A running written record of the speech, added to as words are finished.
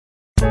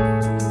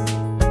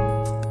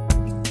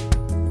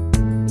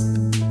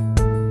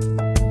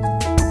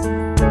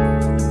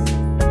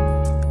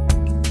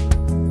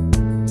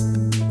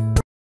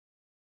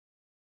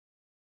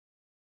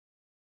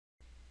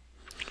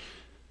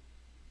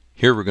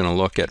Here we're going to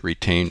look at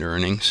retained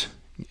earnings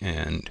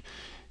and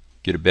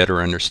get a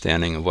better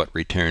understanding of what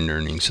retained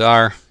earnings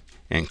are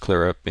and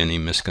clear up any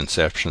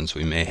misconceptions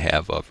we may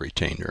have of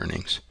retained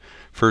earnings.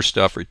 First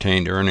off,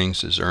 retained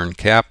earnings is earned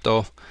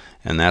capital,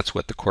 and that's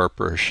what the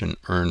corporation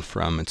earned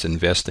from its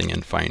investing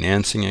and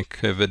financing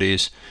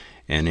activities,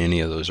 and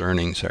any of those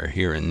earnings are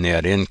here in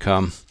net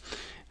income.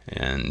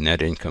 And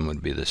net income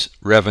would be the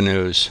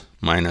revenues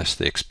minus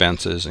the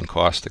expenses and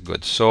cost of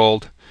goods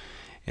sold,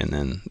 and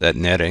then that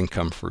net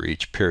income for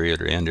each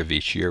period or end of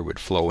each year would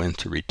flow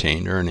into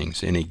retained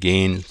earnings. Any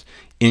gains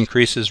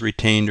increases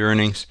retained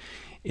earnings,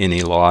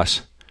 any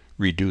loss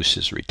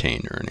reduces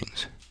retained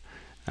earnings.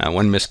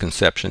 One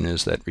misconception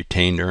is that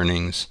retained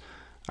earnings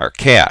are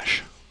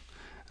cash.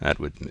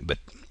 But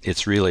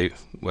it's really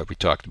what we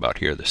talked about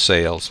here, the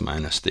sales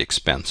minus the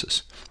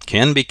expenses.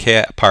 Can be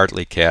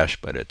partly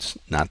cash, but it's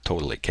not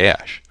totally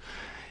cash.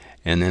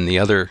 And then the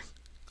other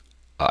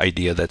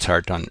idea that's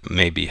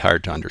maybe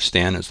hard to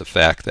understand is the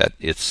fact that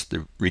it's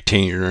the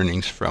retained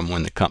earnings from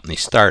when the company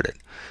started.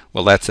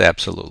 Well, that's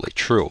absolutely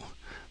true.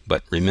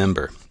 But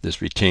remember, this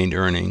retained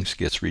earnings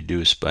gets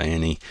reduced by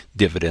any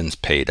dividends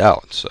paid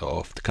out.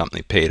 So if the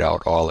company paid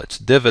out all its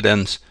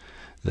dividends,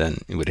 then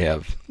it would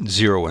have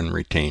zero in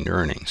retained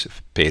earnings if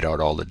it paid out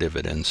all the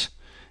dividends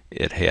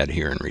it had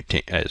here in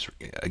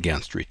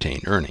against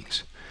retained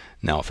earnings.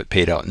 Now, if it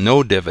paid out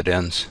no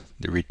dividends,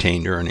 the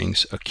retained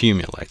earnings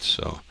accumulates.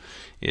 So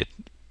it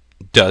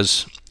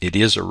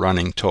is a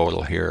running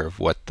total here of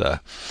what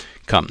the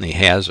company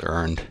has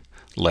earned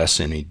less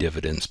any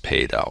dividends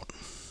paid out.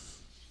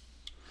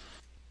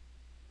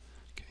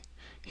 Okay.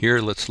 Here,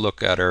 let's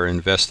look at our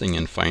investing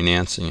and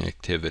financing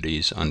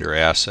activities under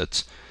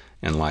assets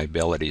and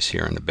liabilities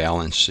here in the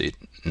balance sheet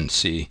and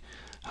see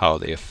how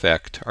they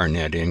affect our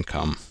net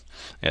income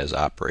as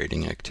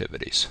operating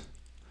activities.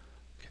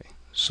 Okay,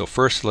 so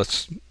first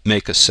let's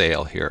make a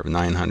sale here of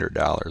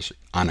 $900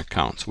 on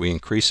accounts. We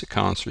increase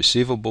accounts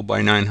receivable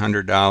by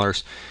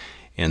 $900,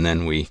 and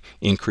then we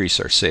increase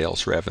our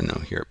sales revenue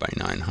here by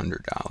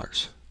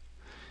 $900.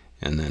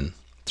 And then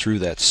through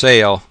that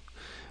sale,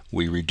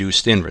 we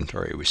reduced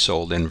inventory. We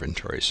sold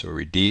inventory. So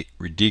we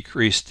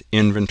decreased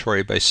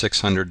inventory by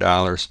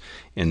 $600,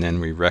 and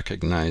then we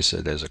recognize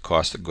it as a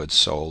cost of goods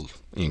sold,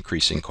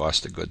 increasing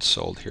cost of goods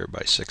sold here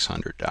by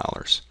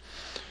 $600.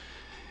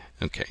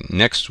 Okay,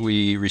 next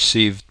we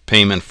received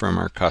payment from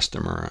our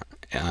customer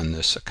on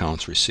this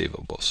accounts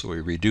receivable. So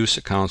we reduce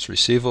accounts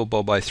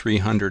receivable by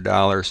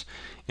 $300,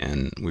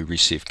 and we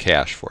receive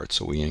cash for it.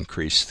 So we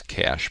increased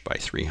cash by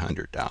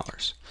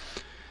 $300.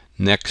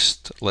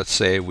 Next, let's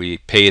say we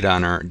paid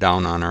down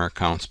on our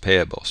accounts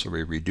payable. So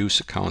we reduce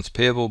accounts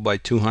payable by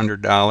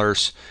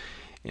 $200,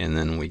 and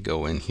then we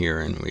go in here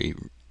and we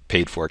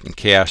paid for it in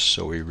cash,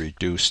 so we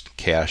reduced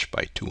cash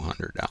by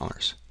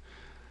 $200.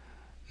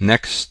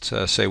 Next,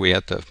 say we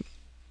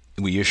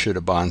issued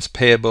a bonds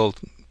payable,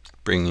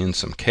 bring in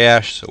some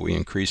cash, so we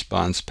increase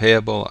bonds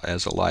payable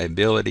as a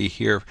liability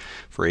here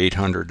for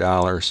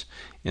 $800,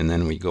 and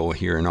then we go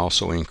here and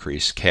also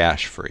increase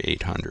cash for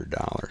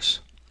 $800.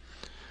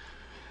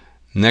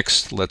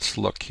 Next, let's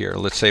look here.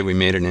 Let's say we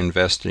made an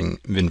investment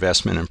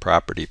in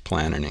property,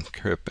 plant, and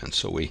equipment.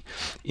 So we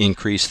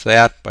increased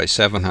that by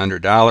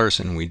 $700,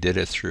 and we did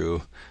it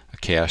through a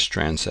cash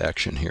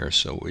transaction here.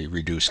 So we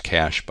reduced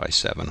cash by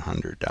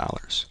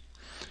 $700.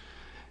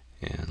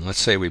 And let's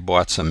say we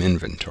bought some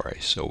inventory.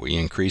 So we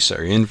increase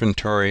our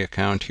inventory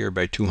account here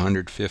by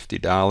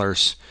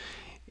 $250,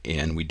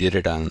 and we did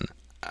it on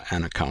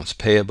accounts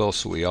payable.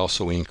 So we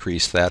also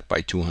increased that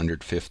by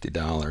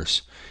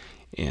 $250.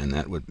 And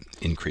that would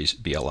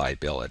be a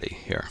liability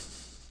here.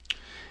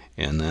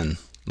 And then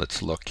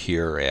let's look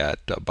here at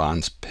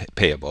bonds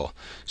payable.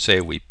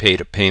 Say we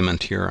paid a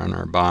payment here on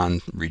our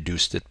bond,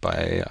 reduced it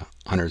by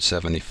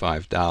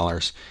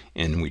 $175,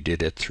 and we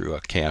did it through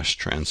a cash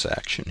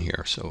transaction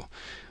here. So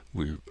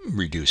we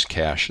reduced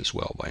cash as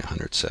well by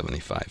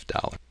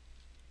 $175.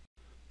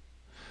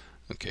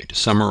 Okay, to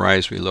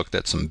summarize, we looked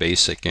at some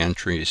basic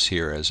entries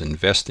here as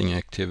investing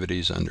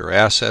activities under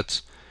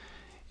assets,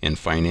 and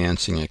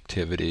financing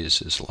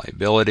activities as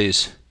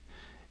liabilities,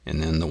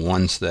 and then the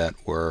ones that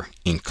were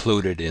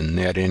included in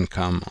net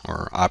income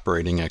or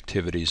operating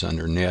activities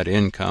under net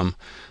income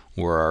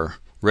were our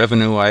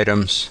revenue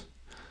items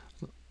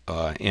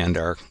and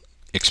our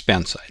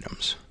expense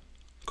items,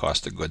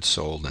 cost of goods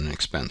sold and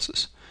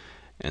expenses.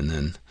 And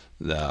then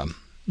the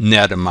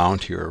net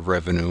amount here of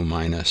revenue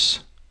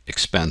minus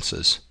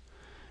expenses,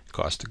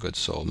 cost of goods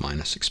sold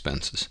minus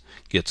expenses,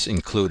 gets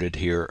included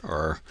here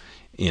or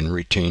in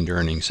retained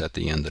earnings at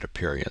the end of the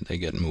period. They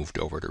get moved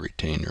over to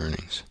retained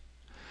earnings.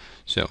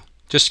 So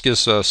just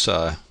gives us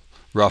a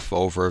rough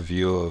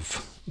overview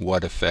of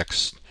what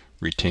affects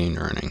retained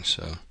earnings.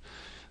 So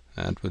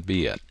that would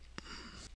be it.